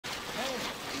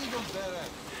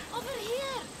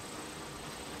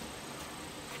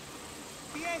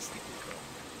fantastic with her.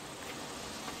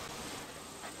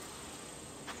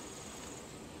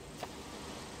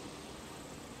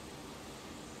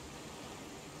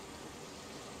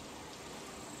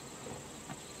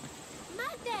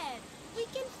 Mother, we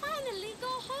can finally go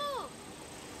home.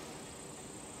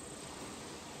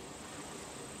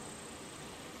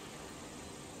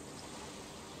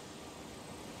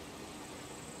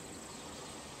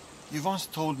 You once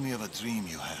told me of a dream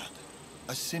you had.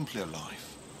 A simpler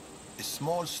life. A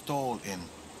small stall in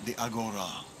the Agora,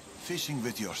 fishing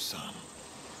with your son.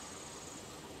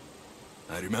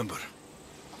 I remember.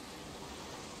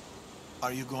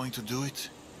 Are you going to do it?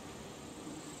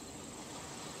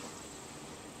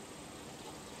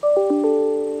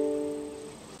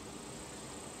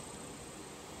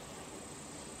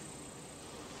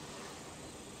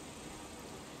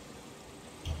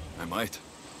 I might.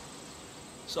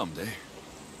 Someday.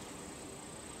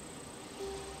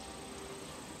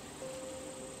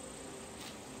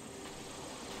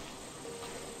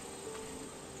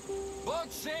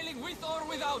 Boat sailing with or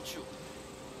without you.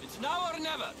 It's now or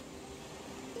never.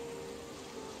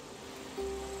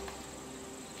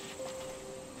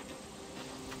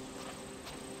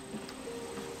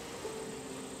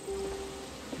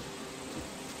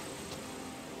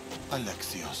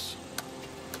 Alexios.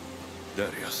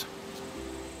 Darius.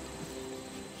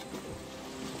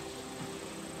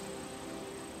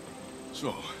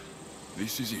 So,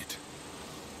 this is it.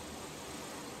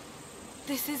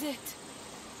 This is it.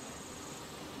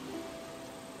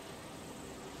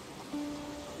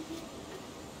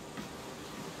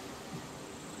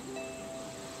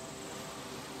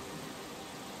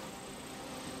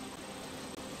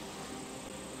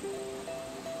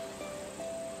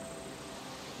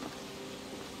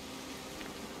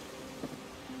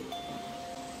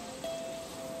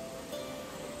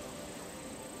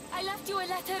 I left you a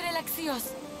letter,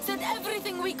 Alexios. Said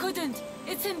everything we couldn't.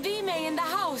 It's in Dime in the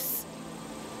house.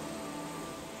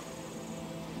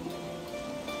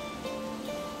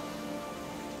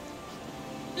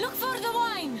 Look for the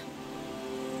wine.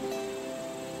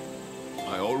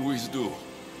 I always do.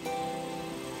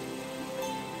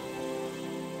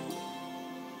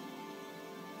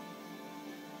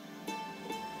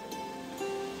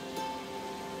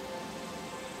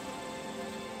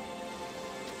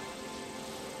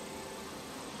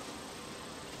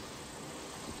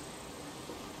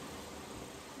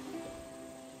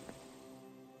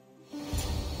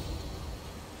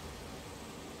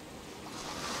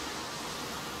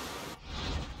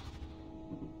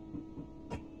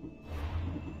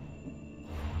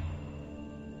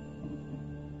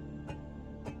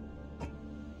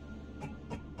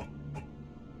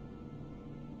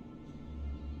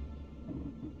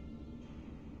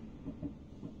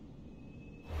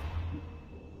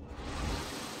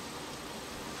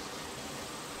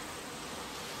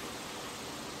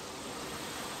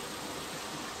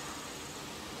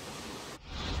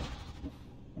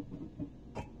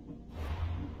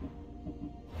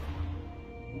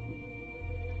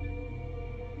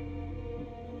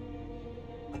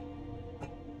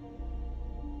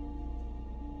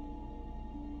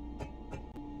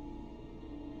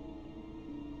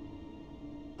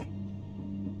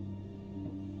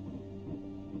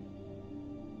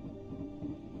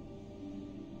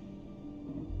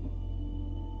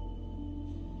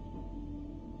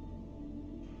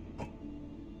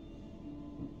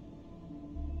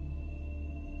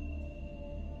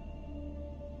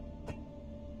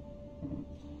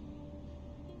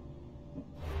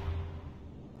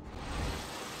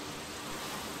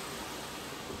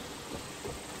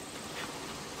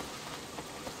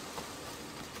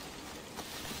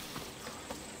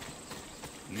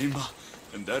 Nima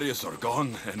and Darius are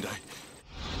gone, and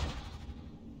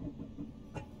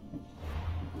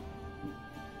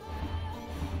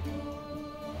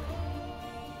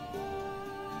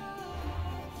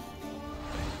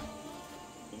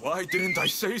why didn't I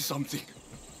say something?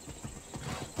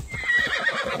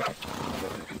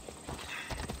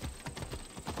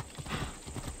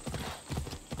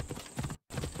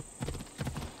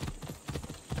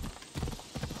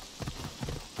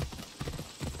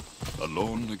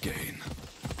 Alone again.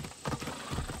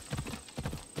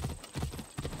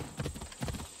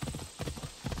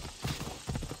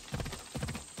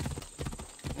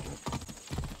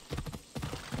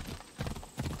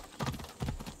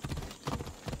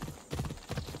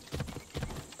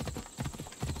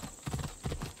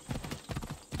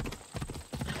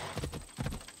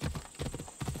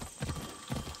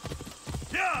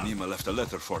 Nima left a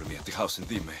letter for me at the house in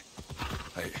Dime.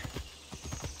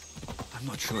 I'm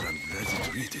not sure I'm ready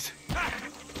to read it.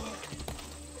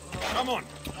 Come on!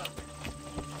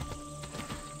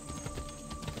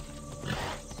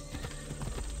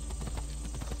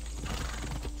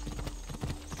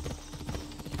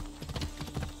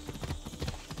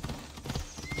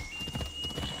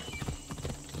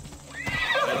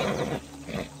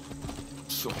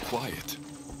 quiet.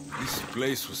 This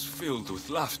place was filled with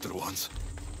laughter once.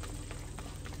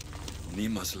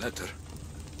 Nima's letter.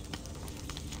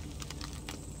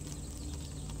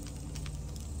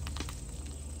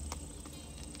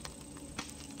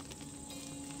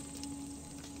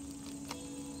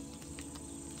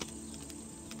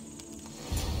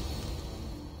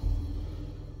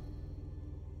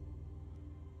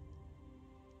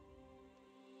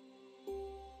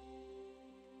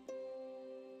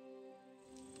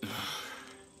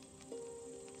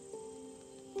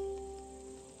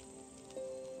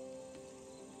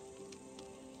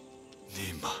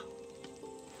 Nima.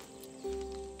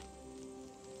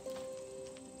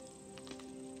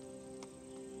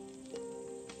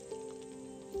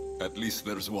 At least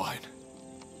there's wine.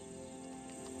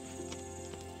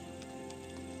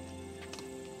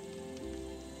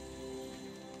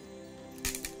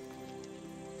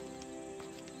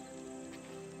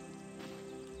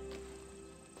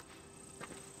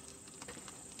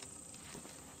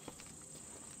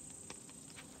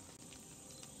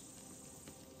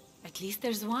 At least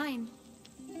there's wine.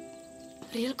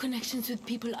 Real connections with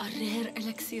people are rare,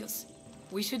 Alexios.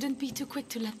 We shouldn't be too quick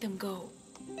to let them go.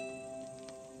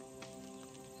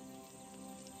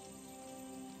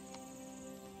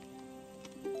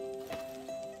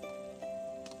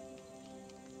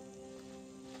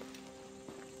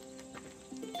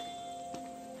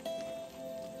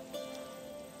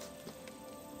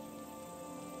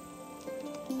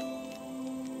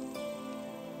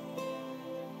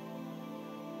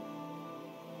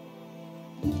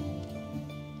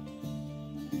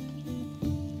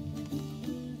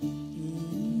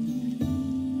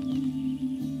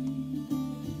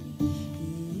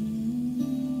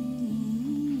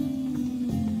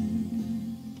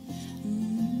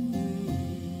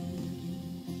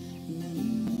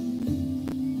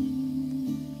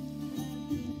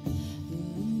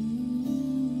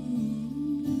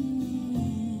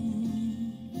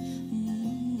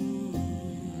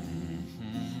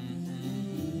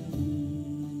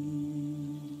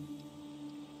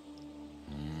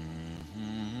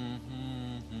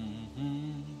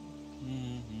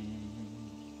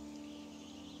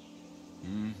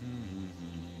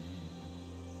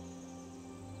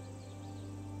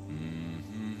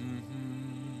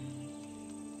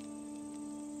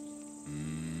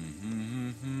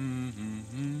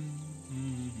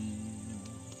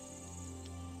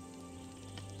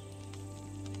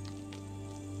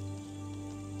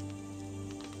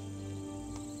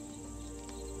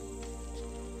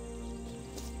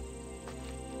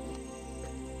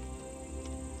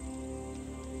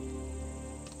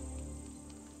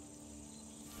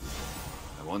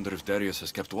 I wonder if Darius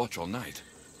has kept watch all night.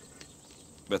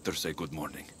 Better say good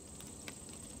morning.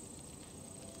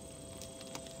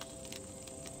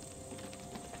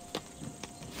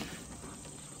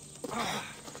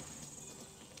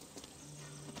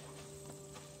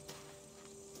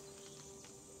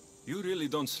 You really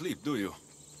don't sleep, do you?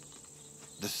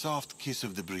 The soft kiss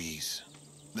of the breeze.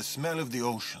 The smell of the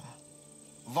ocean.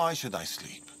 Why should I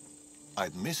sleep?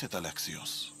 I'd miss it,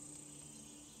 Alexios.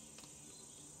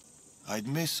 I'd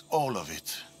miss all of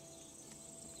it.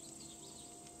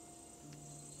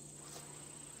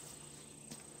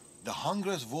 The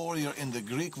hungriest warrior in the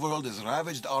Greek world has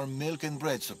ravaged our milk and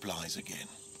bread supplies again.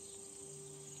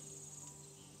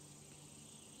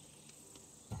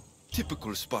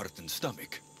 Typical Spartan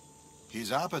stomach.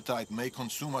 His appetite may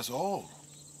consume us all.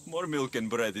 More milk and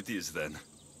bread it is, then.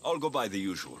 I'll go buy the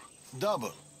usual.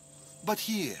 Double. But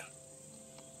here.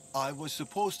 I was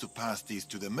supposed to pass these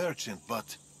to the merchant,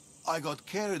 but I got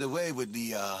carried away with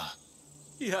the,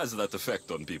 He has that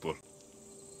effect on people.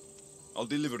 I'll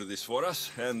deliver this for us,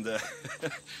 and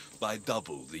buy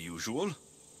double the usual.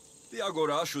 The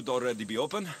Agora should already be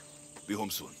open. Be home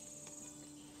soon.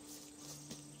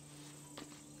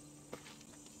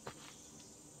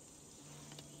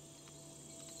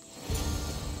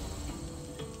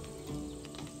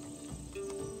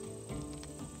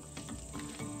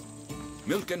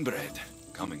 Milk and bread,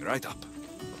 coming right up.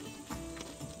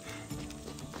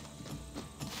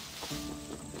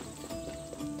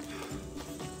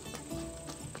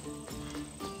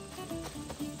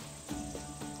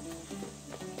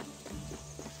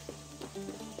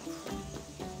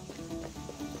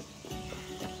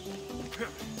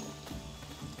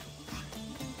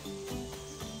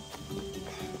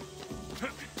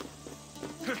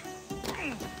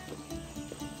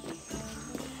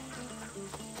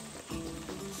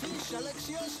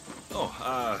 Alexios? Oh,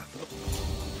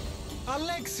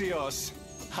 Alexios!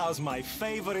 How's my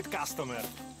favorite customer?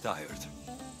 tired.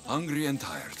 Hungry and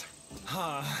tired.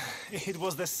 It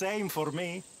was the same for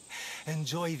me.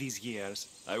 Enjoy these years.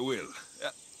 I will.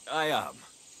 I am.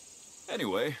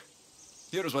 Anyway,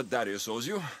 here's what Darius owes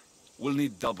you. We'll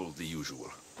need double the usual.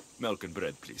 Milk and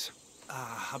bread, please.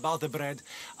 About the bread.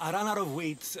 I ran out of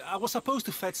wheat. I was supposed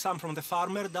to fetch some from the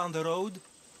farmer down the road.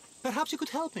 Perhaps you could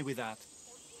help me with that.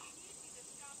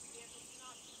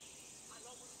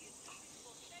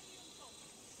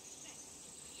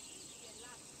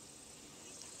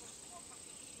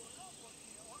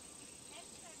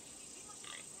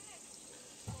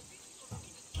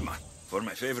 Come on, for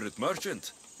my favorite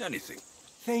merchant, anything.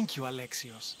 Thank you,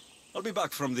 Alexios. I'll be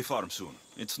back from the farm soon.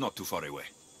 It's not too far away.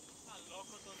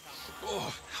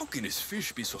 Oh, how can his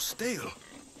fish be so stale?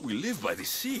 We live by the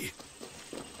sea.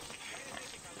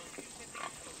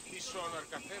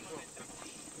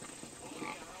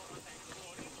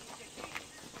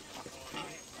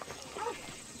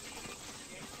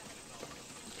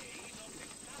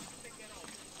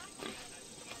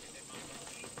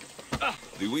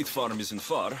 The wheat farm isn't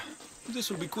far.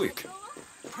 This will be quick.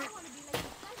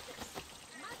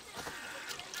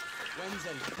 When's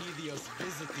Elpidios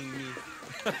visiting me?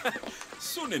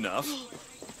 Soon enough.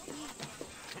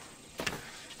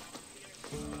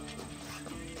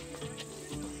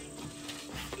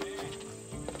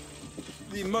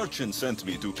 The merchant sent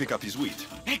me to pick up his wheat.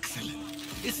 Excellent.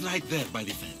 It's right there by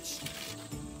the fence.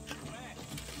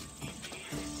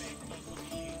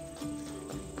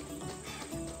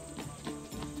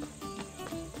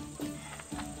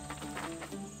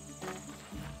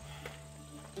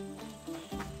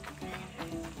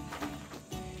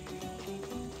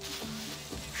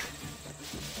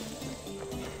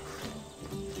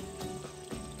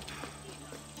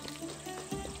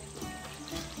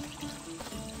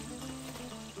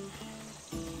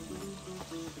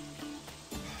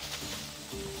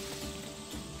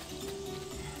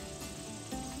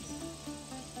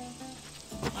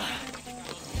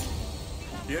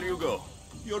 Here you go.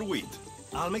 Your wheat.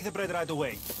 I'll make the bread right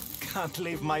away. Can't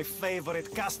leave my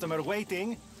favorite customer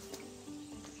waiting.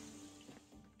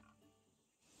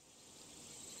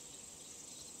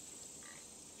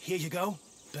 Here you go.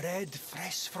 Bread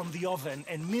fresh from the oven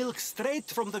and milk straight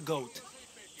from the goat.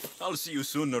 I'll see you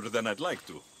sooner than I'd like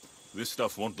to. This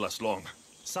stuff won't last long.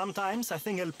 Sometimes I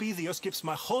think Elpidios keeps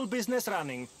my whole business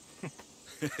running.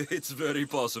 It's very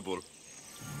possible.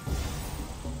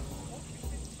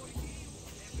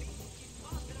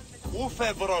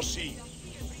 Ούφε βροσί.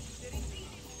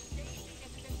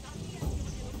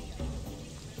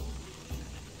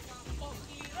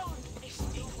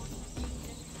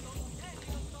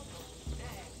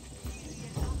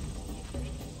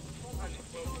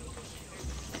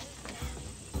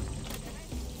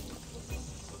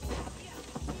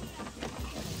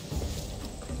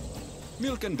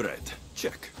 Milk and bread.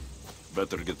 Check.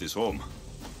 Better get this home.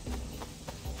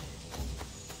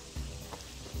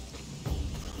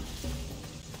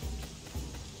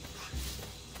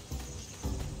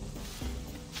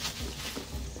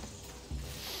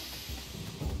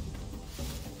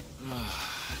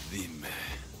 Dime.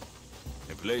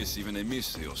 A place even a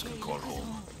Misthios can call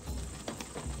home.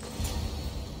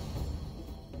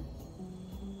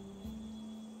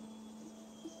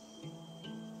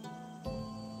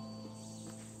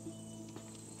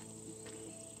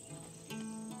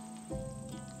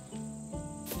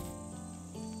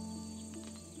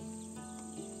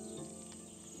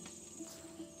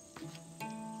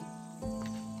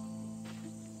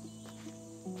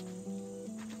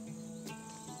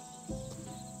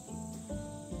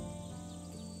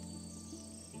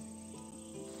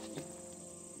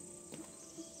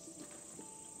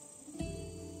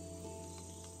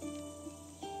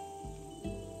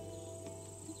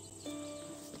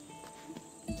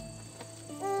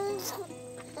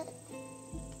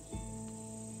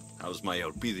 How's my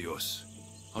Elpidios?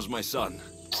 How's my son?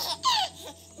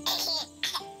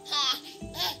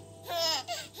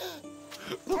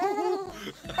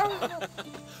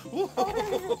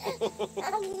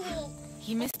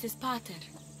 He missed his pater.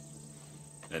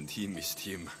 And he missed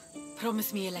him.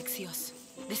 Promise me, Alexios.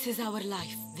 This is our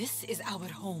life. This is our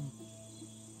home.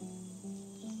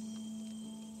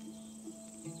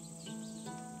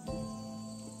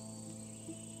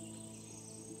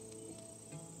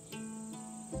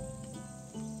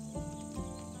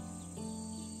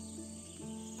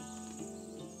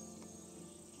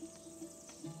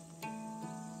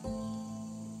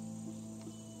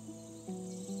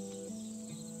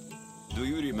 Do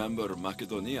you remember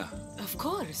Macedonia? Of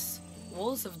course.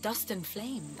 Walls of dust and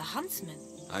flame, the huntsman.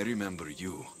 I remember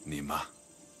you, Nima.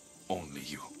 Only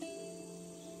you.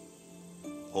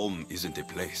 Home isn't a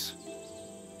place.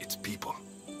 It's people.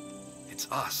 It's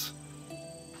us.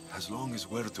 As long as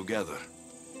we're together,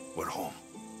 we're home.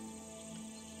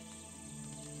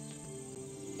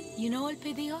 You know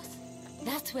Elpidios?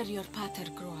 That's where your pater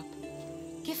grew up.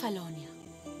 Kefalonia.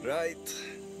 Right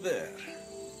there.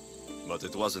 But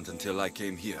it wasn't until I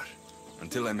came here,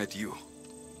 until I met you,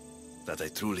 that I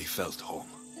truly felt home.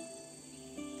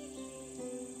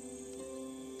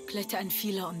 Cleta and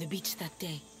Fila on the beach that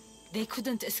day. They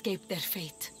couldn't escape their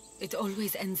fate. It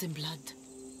always ends in blood.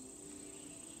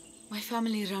 My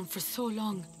family ran for so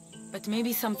long, but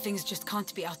maybe some things just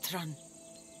can't be outrun.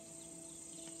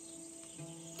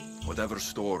 Whatever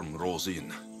storm rolls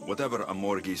in, whatever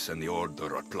Amorgis and the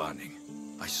Order are planning,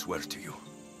 I swear to you,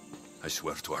 I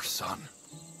swear to our son,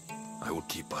 I will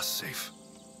keep us safe.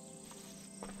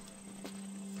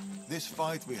 This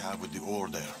fight we have with the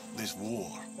Order, this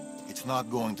war, it's not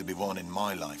going to be won in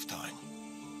my lifetime.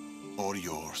 Or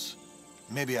yours.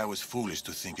 Maybe I was foolish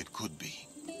to think it could be.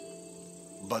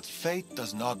 But fate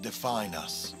does not define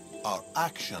us. Our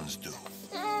actions do.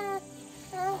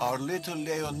 Our little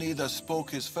Leonidas spoke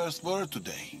his first word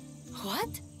today.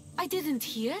 What? I didn't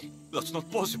hear. That's not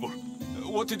possible.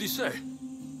 What did he say?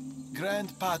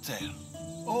 Grand Pater.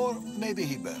 Or maybe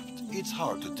he burped. It's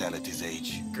hard to tell at his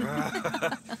age.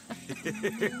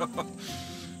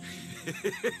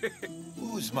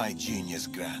 Who's my genius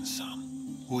grandson?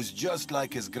 Who's just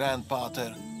like his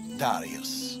grandpater,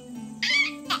 Darius.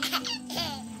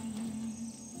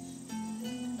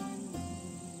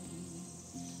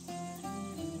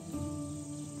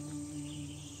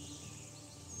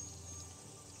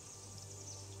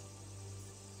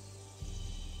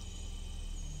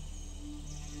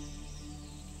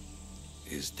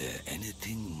 Is there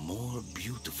anything more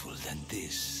beautiful than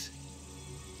this?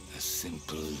 A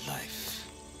simple life.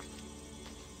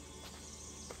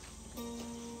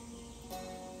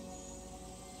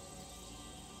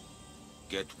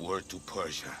 Get word to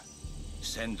Persia.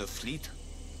 Send the fleet.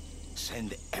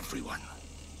 Send everyone.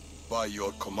 By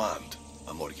your command,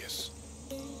 Amorges.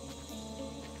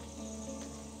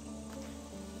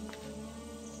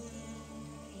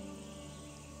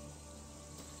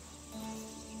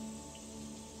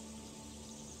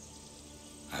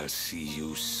 I'll see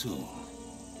you soon,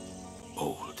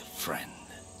 old friend.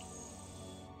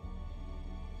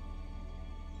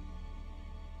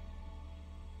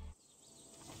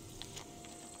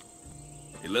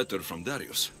 A letter from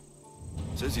Darius.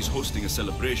 Says he's hosting a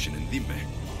celebration in Dime.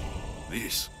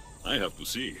 This, I have to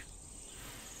see.